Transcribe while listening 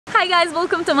Hi guys,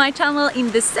 welcome to my channel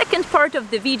in the second part of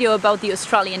the video about the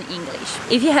Australian English.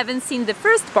 If you haven't seen the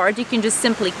first part, you can just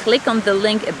simply click on the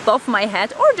link above my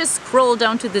head or just scroll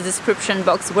down to the description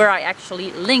box where I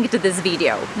actually linked this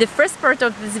video. The first part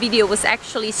of this video was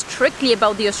actually strictly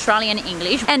about the Australian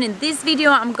English, and in this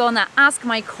video I'm gonna ask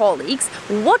my colleagues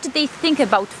what they think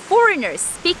about foreigners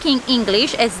speaking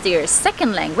English as their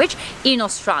second language in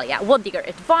Australia, what their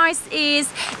advice is,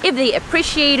 if they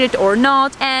appreciate it or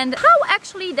not, and how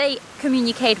actually they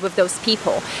communicate with those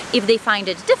people, if they find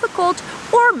it difficult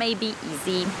or maybe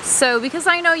easy. So because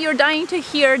I know you're dying to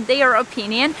hear their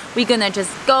opinion, we're gonna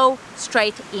just go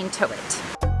straight into it.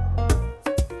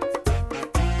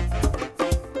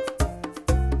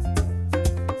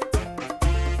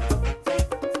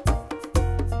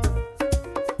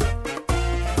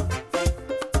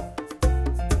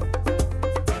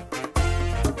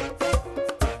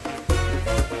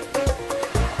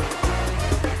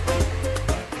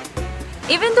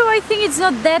 Even though I think it's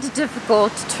not that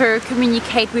difficult to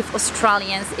communicate with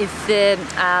Australians if the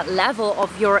level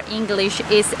of your English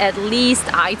is at least,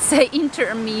 I'd say,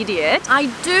 intermediate, I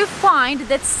do find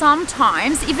that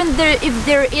sometimes, even if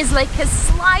there is like a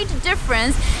slight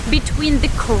difference between the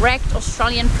correct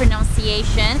Australian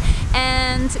pronunciation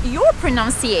and your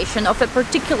pronunciation of a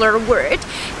particular word,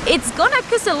 it's gonna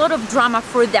cause a lot of drama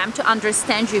for them to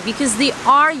understand you, because they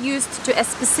are used to a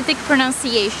specific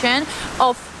pronunciation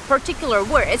of particular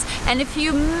words, and if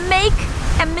you make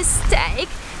a mistake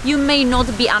you may not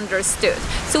be understood.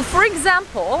 So for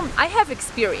example, I have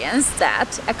experienced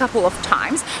that a couple of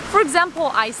times. For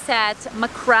example, I said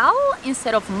mackerel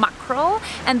instead of mackerel,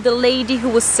 and the lady who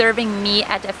was serving me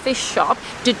at a fish shop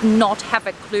did not have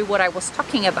a clue what I was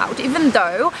talking about, even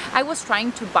though I was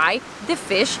trying to buy the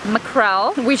fish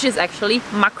mackerel, which is actually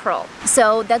mackerel.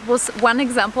 So that was one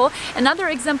example. Another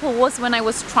example was when I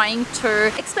was trying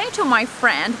to explain to my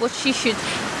friend what she should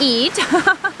eat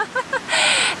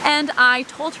and I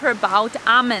told her about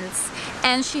almonds,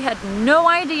 and she had no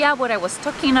idea what I was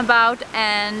talking about,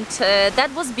 and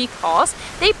that was because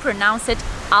they pronounce it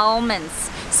almonds.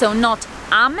 So not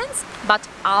almonds, but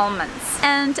almonds.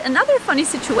 And another funny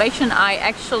situation I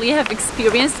actually have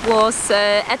experienced was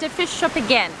at a fish shop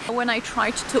again, when I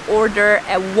tried to order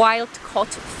a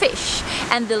wild-caught fish,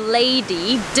 and the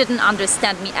lady didn't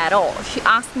understand me at all. She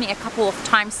asked me a couple of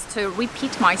times to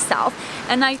repeat myself,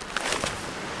 and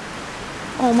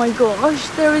oh my gosh,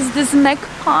 there is this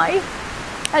magpie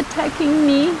attacking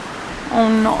me. Oh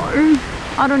no,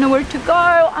 I don't know where to go.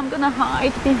 I'm gonna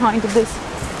hide behind this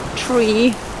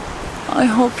tree. I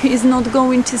hope he's not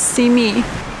going to see me.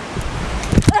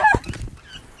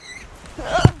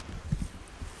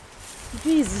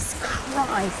 Jesus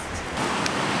Christ.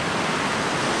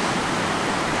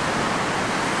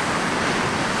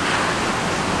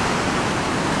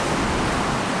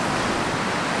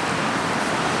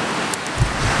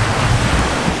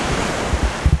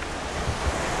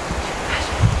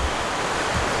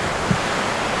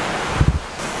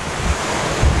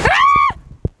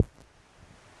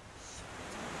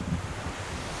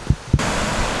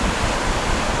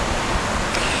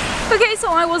 Okay,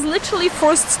 so I was literally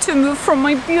forced to move from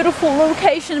my beautiful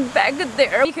location back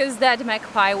there because that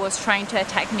magpie was trying to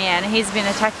attack me, and he's been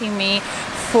attacking me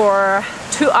for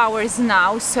 2 hours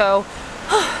now, so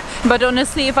but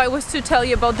honestly, if I was to tell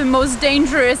you about the most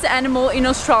dangerous animal in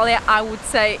Australia, I would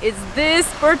say it's this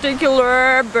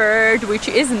particular bird, which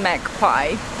is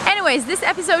magpie. Anyways, this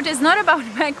episode is not about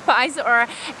magpies or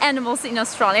animals in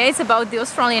Australia, it's about the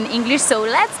Australian English, so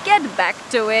let's get back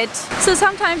to it. So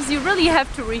sometimes you really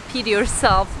have to repeat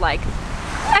yourself like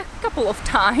a couple of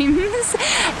times,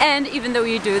 and even though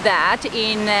you do that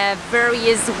in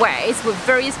various ways with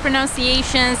various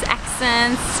pronunciations,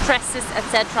 accents, stresses,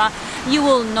 etc., you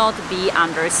will not be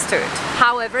understood.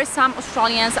 However, some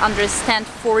Australians understand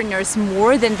foreigners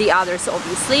more than the others,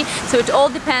 obviously, so it all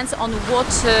depends on what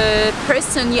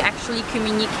person you actually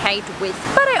communicate with.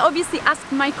 But I obviously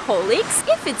asked my colleagues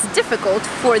if it's difficult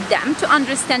for them to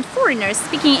understand foreigners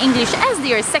speaking English as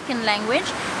their second language,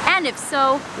 and if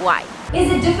so, why?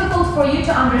 Is it difficult for you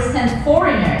to understand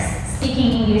foreigners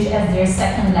speaking English as their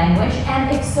second language, and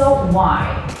if so, why?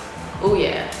 Oh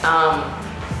yeah,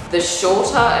 the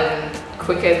shorter and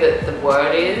quicker that the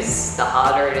word is, the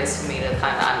harder it is for me to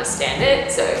kind of understand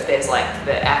it. So if there's like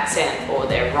the accent, or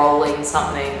they're rolling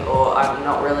something, or I'm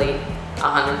not really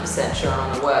 100% sure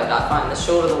on the word, I find the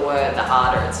shorter the word, the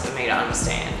harder it's for me to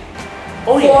understand.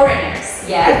 Oh, yeah. Foreigners,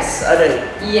 yes. Yes, I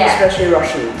do. Yeah. Especially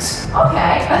Russians.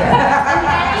 Okay.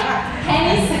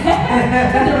 Kenny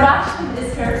said the Russian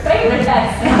is her favorite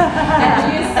accent,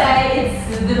 and you say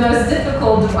it's the most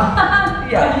difficult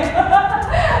one. Yeah.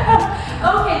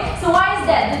 Okay, so why is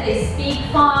that? Do they speak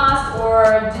fast,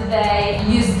 or do they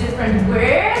use different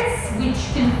words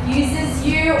which confuses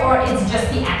you, or it's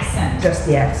just the accent? Just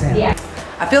the accent. Yeah.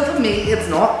 I feel for me it's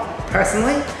not,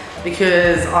 personally,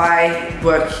 because I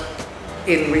work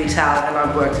in retail and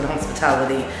I've worked in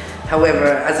hospitality. However,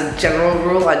 as a general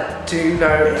rule, I do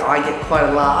know I get quite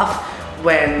a laugh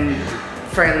when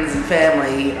friends and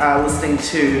family are listening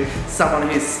to someone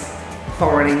who's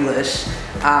foreign English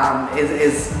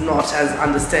is not as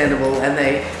understandable, and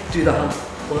they do the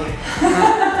what?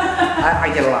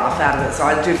 I get a laugh out of it. So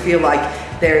I do feel like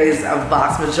there is a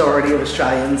vast majority of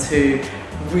Australians who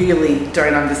really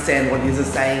don't understand what you're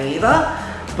saying either.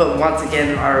 But once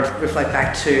again, I reflect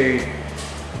back to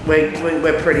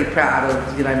we're pretty proud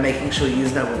of, you know, making sure you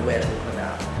know what we're talking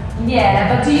about.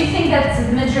 Yeah, but do you think that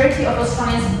the majority of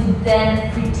Australians would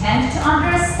then pretend to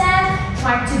understand,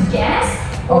 try to guess,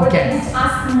 or they would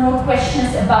ask more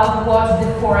questions about what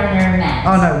the foreigner meant?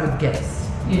 Oh no, we'd guess.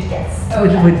 You'd guess.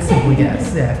 Okay. We'd simply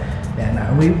guess. Yeah.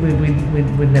 No,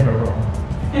 we'd never wrong.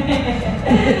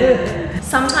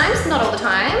 Sometimes, not all the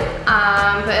time,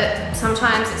 but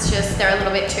sometimes it's just they're a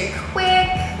little bit too quick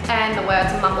and the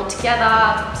words are mumbled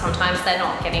together. Sometimes they're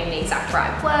not getting the exact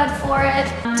right word for it.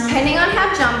 Depending on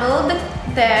how jumbled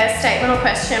their statement or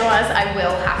question was, I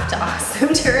will have to ask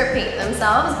them to repeat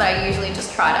themselves, but I usually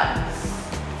just try to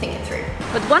think it through.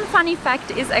 But one funny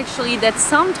fact is actually that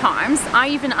sometimes I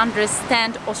even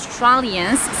understand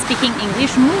Australians speaking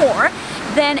English more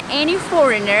than any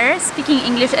foreigner speaking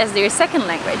English as their second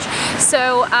language.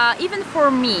 So even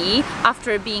for me,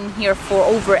 after being here for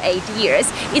over 8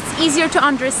 years, it's easier to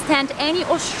understand any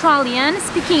Australian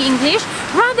speaking English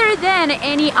rather than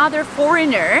any other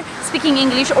foreigner speaking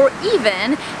English, or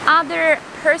even other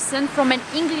person from an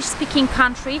English-speaking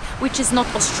country which is not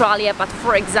Australia, but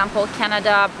for example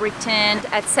Canada, Britain,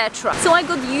 etc. So I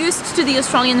got used to the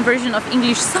Australian version of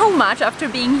English so much after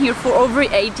being here for over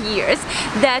 8 years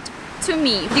that to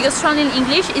me the Australian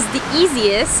English is the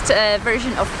easiest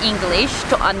version of English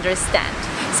to understand.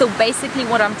 So basically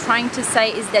what I'm trying to say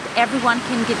is that everyone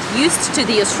can get used to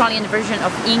the Australian version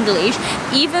of English,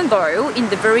 even though in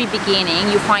the very beginning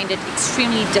you find it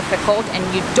extremely difficult and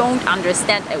you don't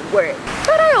understand a word.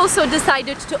 But I also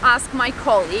decided to ask my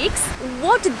colleagues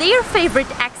what their favorite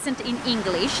accent in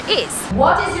English is.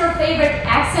 What is your favorite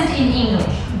accent in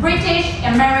English? British,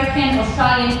 American,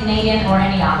 Australian, Canadian, or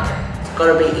any other? It's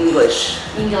gotta be English.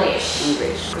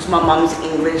 English. Because my mum's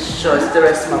English, so is the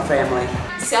rest of my family.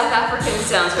 South African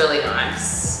sounds really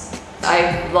nice.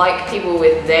 I like people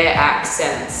with their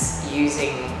accents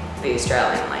using the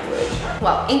Australian language.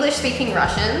 Well, English-speaking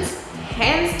Russians,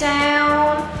 hands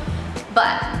down.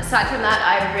 But aside from that,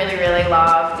 I really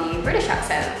love the British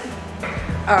accent.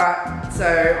 Alright, so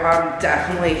I'm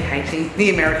definitely hating the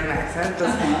American accent,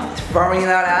 just throwing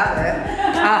that out there.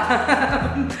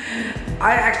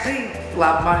 I actually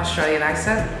love my Australian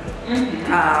accent.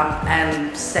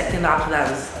 And second after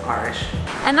that is Irish.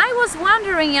 And I was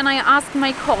wondering, and I asked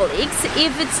my colleagues,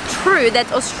 if it's true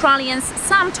that Australians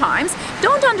sometimes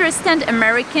don't understand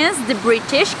Americans, the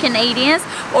British, Canadians,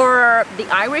 or the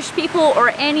Irish people, or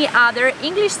any other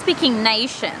English-speaking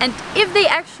nation, and if they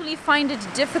actually find it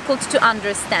difficult to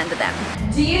understand them.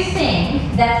 Do you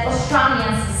think that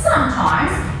Australians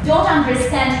sometimes don't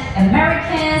understand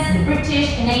Americans, the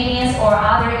British, Canadians, or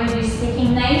other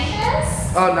English-speaking nations?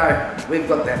 Oh no, we've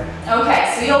got them.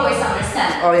 Okay, so you always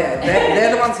understand. Oh yeah,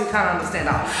 they're the ones who can't understand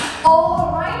us.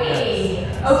 Alrighty.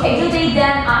 Okay, do they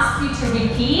then ask you to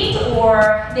repeat,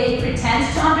 or they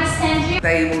pretend to understand you?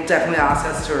 They will definitely ask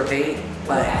us to repeat.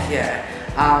 Like, yeah.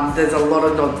 There's a lot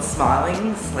of nod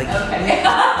smilings. Like, Okay.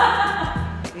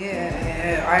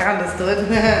 yeah, I understood.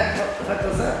 What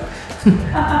was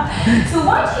that? So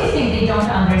why do you think they don't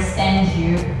understand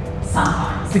you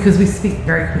sometimes? Because we speak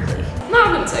very quickly. No,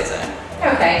 I wouldn't say so.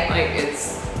 Okay. Like,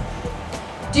 it's...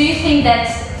 Do you think that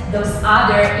those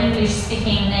other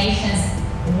English-speaking nations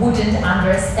wouldn't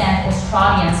understand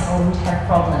Australians or would have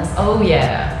problems? Oh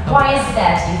yeah. Why is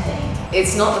that, you think?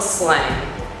 It's not the slang.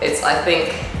 It's, I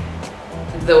think,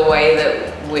 the way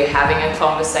that we're having a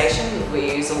conversation.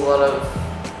 We use a lot of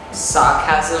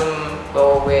sarcasm,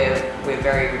 or we're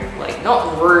very, like,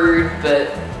 not rude, but...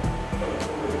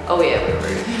 Oh yeah, we're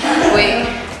rude.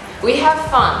 We have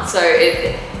fun, so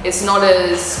it's not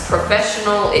as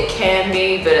professional. It can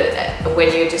be, but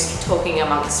when you're just talking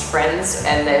amongst friends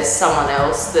and there's someone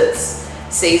else that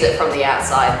sees it from the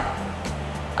outside,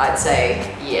 I'd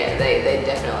say, yeah, they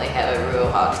definitely have a real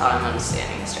hard time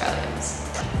understanding Australians.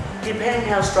 Depending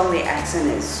how strong the accent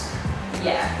is.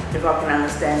 Yeah. If I can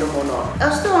understand them or not.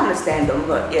 I'll still understand them,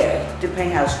 but yeah,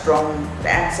 depending how strong the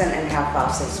accent and how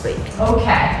fast they speak.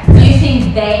 Okay. Do you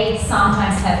think they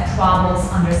sometimes have troubles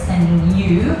understanding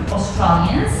you,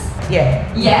 Australians?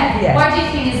 Yeah. Yeah? Yeah. Why do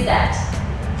you think is that?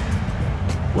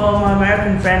 Well, my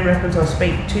American friend reckons I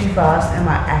speak too fast and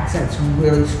my accent's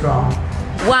really strong.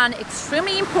 One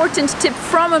extremely important tip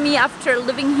from me after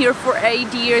living here for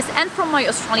 8 years and from my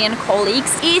Australian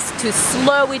colleagues is to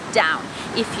slow it down.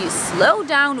 If you slow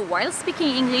down while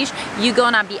speaking English, you're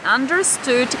gonna be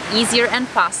understood easier and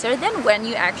faster than when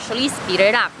you actually speed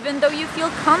it up. Even though you feel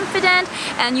confident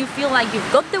and you feel like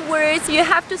you've got the words, you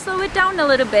have to slow it down a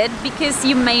little bit because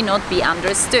you may not be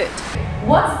understood.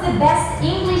 What's the best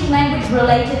English language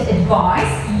related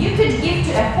advice you could give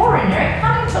to a foreigner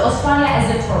coming to Australia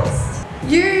as a tourist?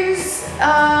 Use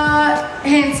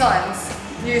hand signs.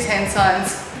 Use hand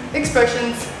signs.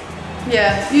 Expressions.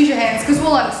 Yeah, use your hands because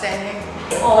we'll understand you.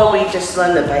 Probably just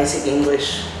learn the basic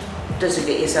English just to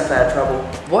get yourself out of trouble.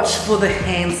 Watch for the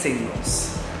hand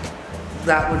signals.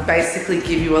 That would basically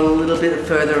give you a little bit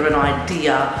further of an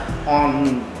idea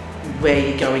on where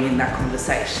you're going in that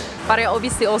conversation. But I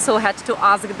obviously also had to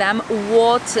ask them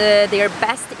what their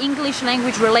best English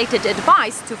language related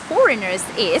advice to foreigners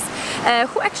is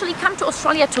who actually come to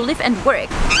Australia to live and work.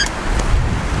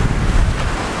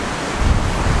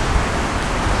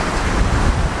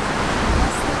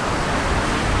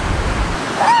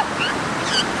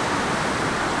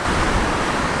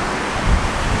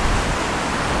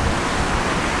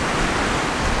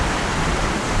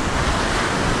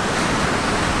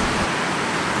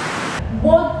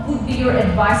 What would be your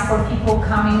advice for people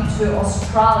coming to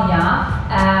Australia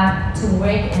to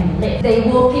work and live? They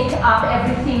will pick up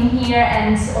everything here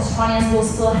and Australians will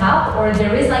still help, or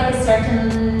there is like a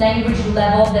certain language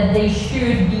level that they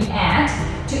should be at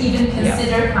to even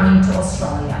consider coming to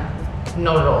Australia?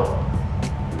 Not at all.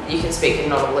 You can speak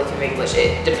not a lick of English.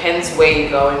 It depends where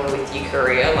you're going with your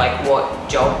career, like what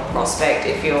job prospect.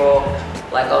 If you're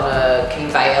like on a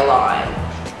conveyor line,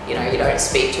 you know, you don't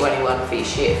speak to anyone for your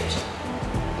shift.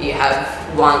 You have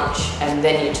lunch and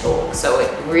then you talk. So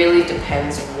it really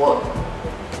depends what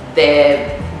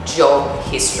their job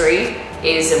history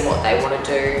is and what they want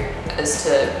to do as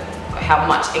to how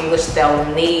much English they'll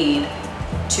need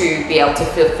to be able to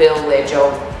fulfill their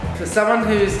job. For someone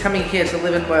who's coming here to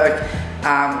live and work,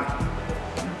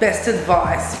 best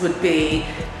advice would be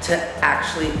to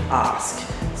actually ask.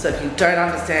 So if you don't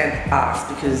understand, ask,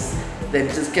 because they're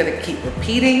just going to keep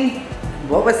repeating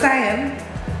what we're saying,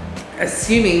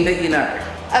 assuming that you know.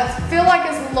 I feel like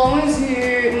as long as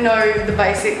you know the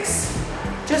basics,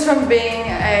 just from being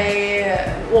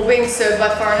being served by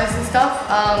foreigners and stuff,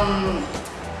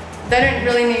 they don't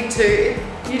really need to.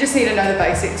 You just need to know the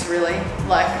basics, really,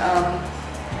 like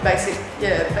basic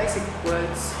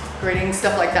words, greetings,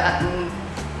 stuff like that, and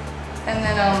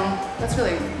then that's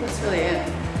really it.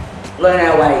 Learn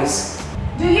our ways.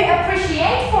 Do you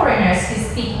appreciate foreigners who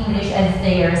speak English as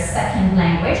their second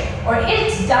language, or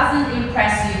it doesn't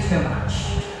impress you too much?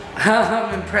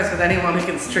 I'm impressed with anyone who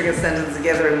can string a sentence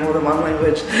together in more than one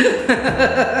language.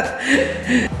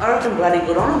 I reckon bloody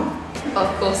good on them. Of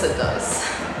course it does.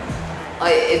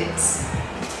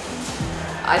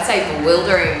 I'd say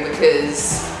bewildering,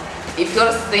 because you've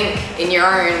got to think in your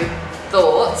own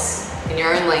thoughts, in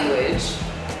your own language,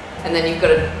 and then you've got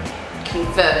to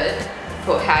convert it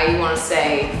for how you want to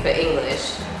say for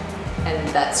English, and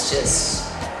that's just,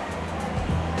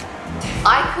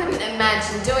 I couldn't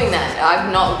imagine doing that. I've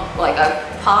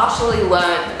partially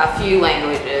learnt a few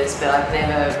languages, but I've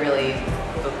never really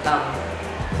become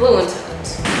fluent in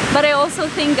it. But I also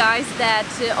think, guys, that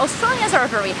Australians are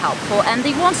very helpful and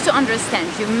they want to understand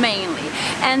you mainly,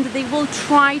 and they will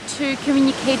try to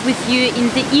communicate with you in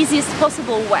the easiest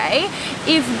possible way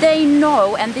if they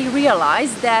know and they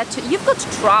realize that you've got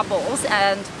troubles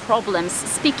and problems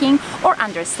speaking or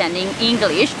understanding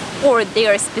English, or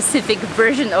their specific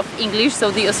version of English,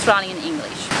 so the Australian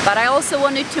English. But I also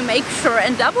wanted to make sure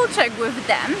and double check with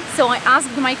them, so I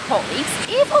asked my colleagues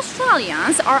if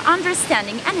Australians are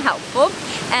understanding and helpful,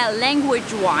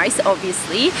 language-wise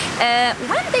obviously,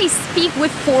 when they speak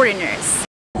with foreigners.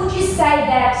 Would you say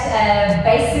that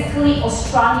basically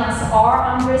Australians are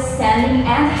understanding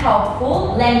and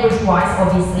helpful, language-wise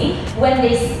obviously, when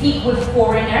they speak with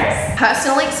foreigners?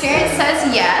 Personal experience says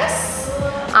yes.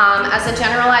 As a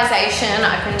generalization,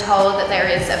 I've been told that there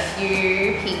is a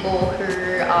few people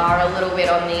who are a little bit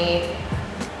on the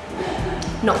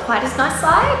not quite as nice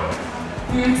side,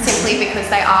 simply because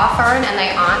they are foreign and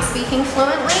they aren't speaking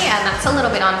fluently, and that's a little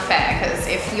bit unfair, because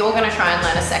if you're going to try and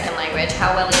learn a second language,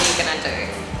 how well are you going to do?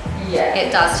 Yeah.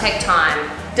 It does take time.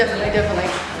 Definitely.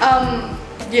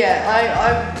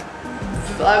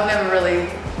 I've never really,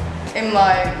 in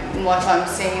my lifetime,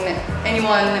 seen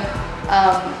anyone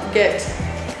get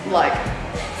like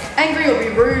angry or be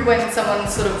rude when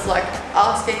someone's sort of like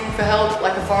asking for help,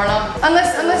 like a foreigner.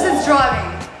 Unless it's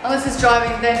driving. Unless it's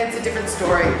driving, then it's a different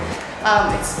story.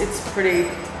 It's pretty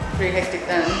hectic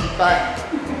then.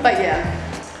 But yeah.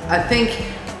 I think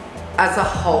as a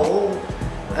whole,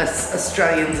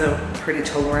 Australians are pretty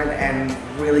tolerant and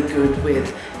really good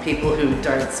with people who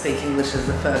don't speak English as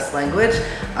a first language.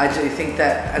 I do think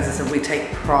that, as I said, we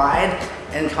take pride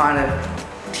in kind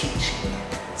of teaching.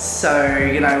 So,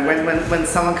 you know, when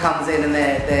someone comes in and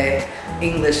their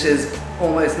English is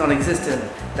almost non-existent,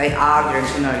 they are going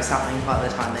to know something by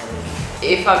the time they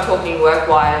leave. If I'm talking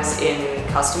work-wise in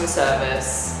customer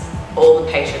service, all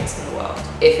the patience in the world.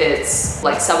 If it's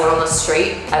like someone on the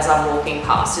street as I'm walking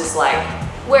past is like,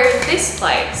 where is this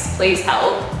place? Please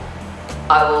help.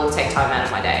 I will take time out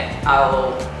of my day. I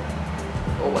will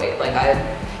wait. Like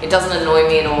it doesn't annoy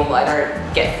me at all. I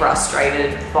don't get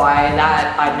frustrated by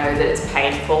that. I know that it's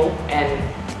painful, and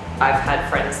I've had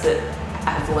friends that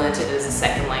have learnt it as a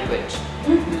second language.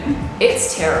 Mm-hmm.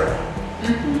 It's terrible.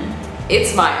 Mm-hmm.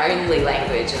 It's my only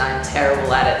language and I'm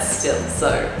terrible at it still,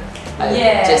 so I'm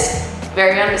just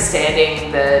very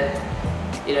understanding the,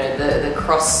 you know, the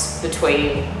cross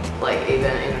between, like,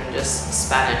 even just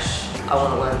Spanish. I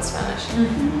want to learn Spanish.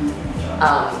 Mm-hmm.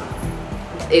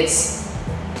 It's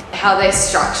how they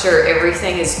structure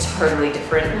everything is totally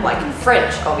different. Mm-hmm. Like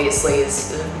French obviously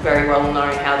is very well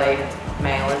known how they,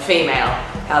 male and female,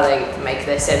 how they make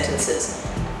their sentences.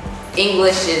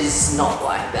 English is not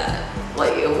like that.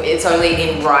 Like, it's only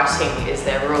in writing is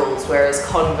there rules, whereas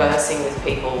conversing with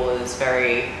people is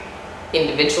very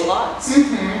individualized.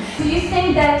 Mm-hmm. Do you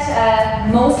think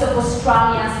that most of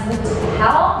Australians would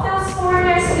help those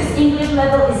foreigners whose English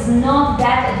level is not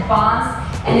that advanced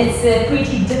and it's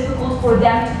pretty difficult for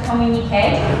them to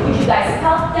communicate? Would you guys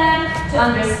help them to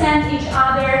understand each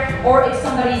other? Or if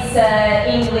somebody's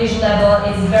English level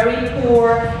is very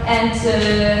poor and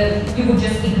you would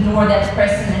just ignore that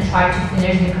person and try to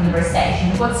finish the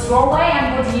conversation? What's your way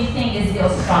and what do you think is the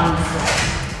Australians' way?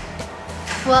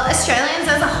 Well, Australians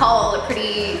as a whole are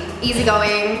pretty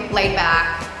easygoing, laid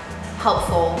back,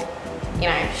 helpful. You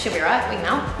know, she'll be right, we can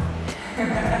help.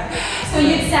 So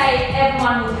you'd say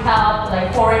everyone would help,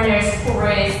 like foreigners,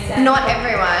 tourists? Not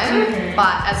everyone,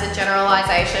 but as a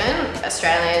generalisation,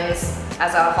 Australians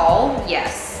as a whole,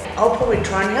 yes. I'll probably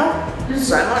try and help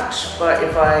so much, but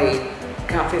if I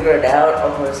can't figure it out,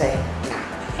 I'll probably say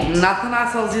no. Nothing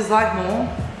us Aussies like more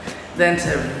than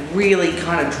to really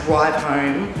kind of drive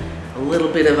home a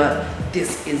little bit of a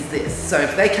this is this. So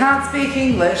if they can't speak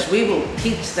English, we will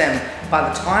teach them by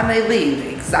the time they leave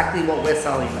exactly what we're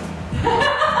selling them.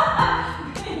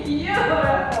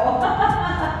 Beautiful.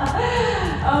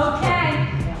 Okay.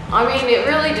 I mean, it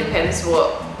really depends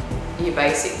what your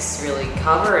basics really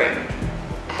covering.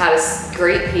 How to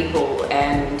greet people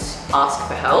and ask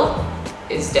for help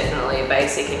is definitely a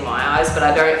basic in my eyes, but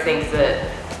I don't think that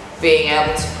being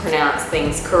able to pronounce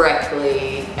things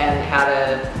correctly and how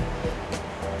to,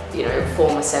 you know,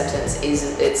 form a sentence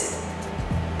it's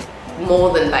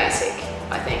more than basic,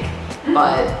 I think.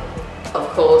 But of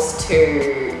course,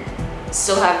 to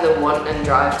still have the want and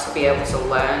drive to be able to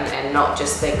learn and not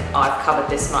just think I've covered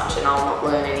this much and I'll not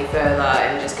learn any further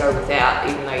and just go without,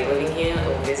 even though you're living here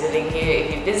or visiting here.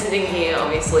 If you're visiting here,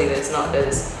 obviously there's not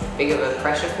as big of a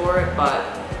pressure for it, but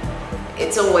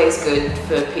it's always good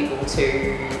for people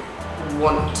to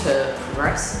want to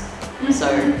progress.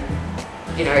 So,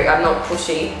 you know, I'm not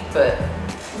pushy, but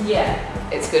yeah,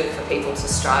 it's good for people to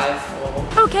strive for.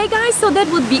 Okay guys, so that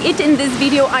would be it in this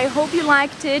video. I hope you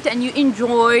liked it and you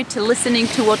enjoyed listening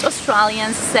to what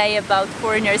Australians say about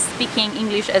foreigners speaking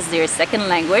English as their second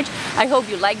language. I hope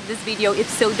you liked this video. If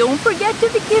so, don't forget to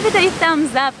give it a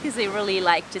thumbs up because I really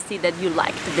like to see that you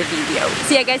liked the video.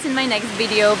 See you guys in my next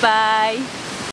video. Bye!